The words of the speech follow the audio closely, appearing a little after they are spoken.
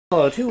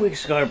Hello, 2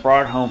 weeks ago I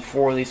brought home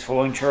 4 of these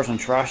folding chairs on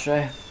trash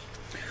day.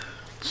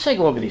 Let's take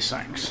a look at these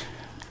things.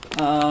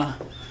 Kind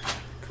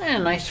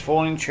of nice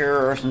folding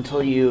chairs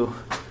until you...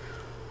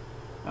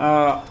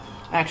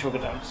 actually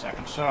we'll get that in a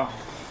second. So,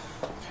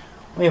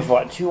 we have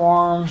what, 2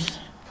 arms,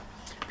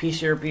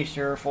 piece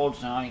here,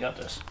 folds down, you got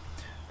this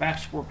back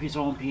support piece,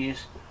 all in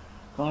piece,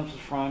 going up to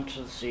the front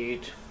to the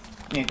seat.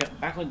 Yeah,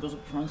 back leg goes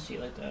up the front of the seat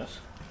like this.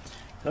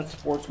 Got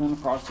supports going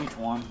across each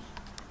one.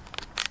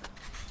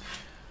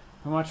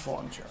 Pretty much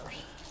folding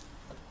chairs.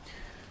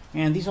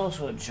 And these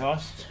also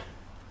adjust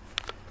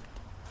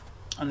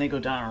and they go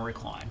down and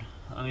recline.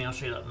 I'll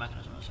show you that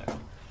mechanism in a second.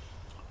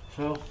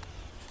 So,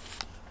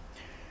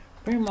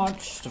 pretty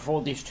much to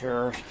fold these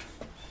chairs,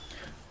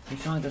 you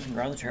sound like this and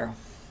grab the chair.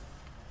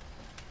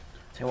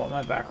 Tell you what,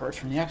 my back hurts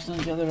from the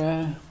accident the other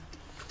day.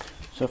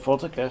 So it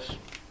folds like this.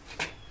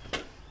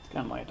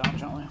 Kind of lay it down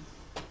gently.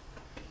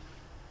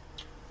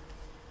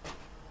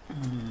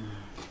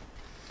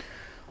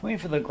 Waiting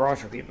for the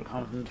garage door people to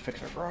come in to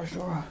fix our garage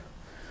door.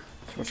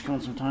 So we're just killing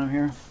some time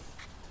here.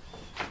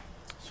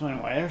 So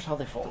anyway, here's how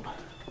they fold.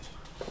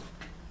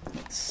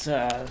 It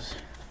says,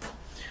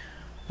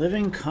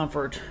 Living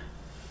Comfort,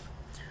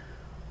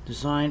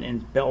 designed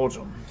in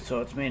Belgium.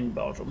 So it's made in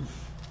Belgium.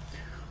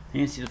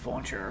 And you can see the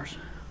folding chairs.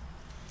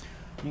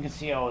 You can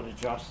see how it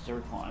adjusts to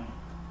recline.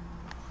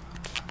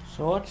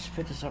 So let's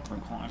pick this up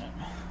and recline it.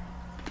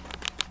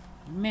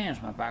 Man,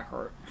 does my back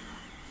hurt.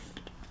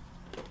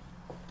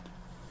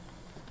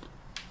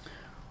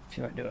 See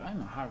if I can do it. I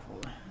don't know how to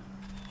fold it.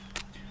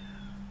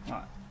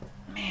 Alright.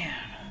 Man.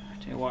 I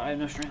tell you what, I have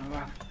no strength in the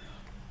back.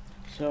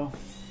 So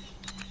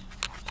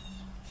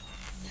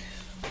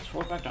let's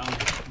fold it back down.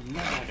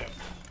 No idea.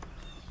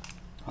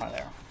 Alright,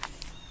 there.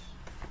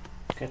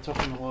 Okay, it's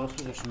up in the lowest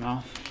position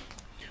now.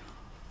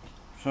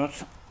 So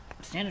let's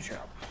stand the chair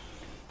up.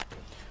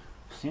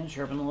 Stand the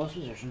chair up in the lowest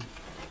position.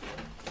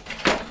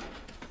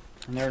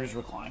 And there it is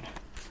reclined.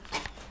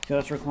 See how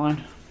that's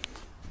reclined?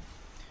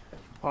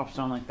 Pops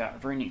down like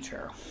that. Very neat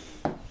chair.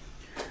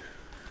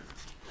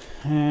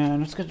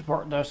 And let's get the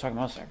part that I was talking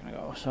about a second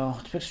ago. So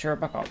let's pick the chair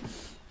back up.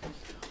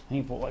 And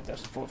you pull it like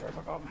this and fold the chair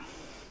back up.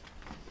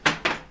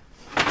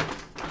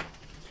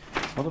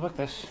 Hold it like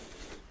this.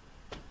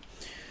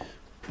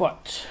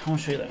 But I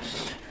want to show you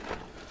this.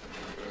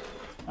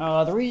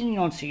 The reason you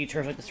don't see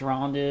chairs like this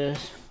around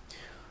is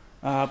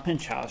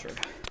pinch hazard.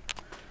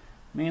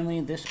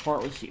 Mainly this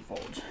part with seat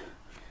folds.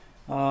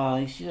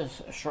 You see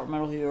this sharp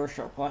metal here,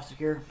 sharp plastic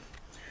here.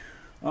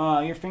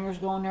 Your fingers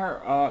go in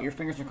there, your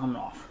fingers are coming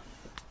off.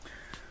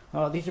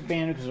 These are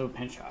banned because of a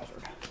pinch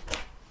hazard.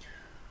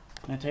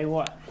 And I tell you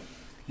what,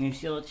 you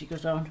see how that seat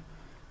goes down?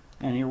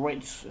 And your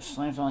weight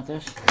slams down like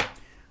this,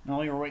 and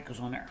all your weight goes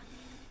on there.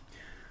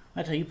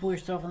 I tell you, pull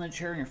yourself in the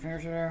chair and your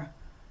fingers are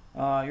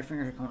there, your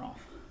fingers are coming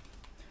off.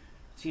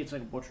 See, it's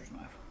like a butcher's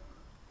knife.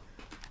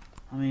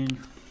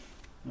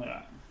 Look at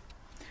that.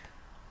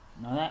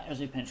 Now that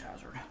is a pinch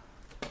hazard.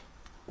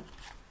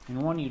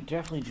 And one you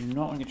definitely do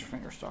not want to get your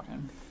finger stuck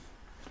in.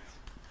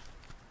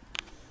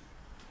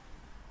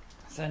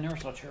 So I never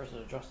saw chairs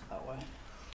that adjusted that way.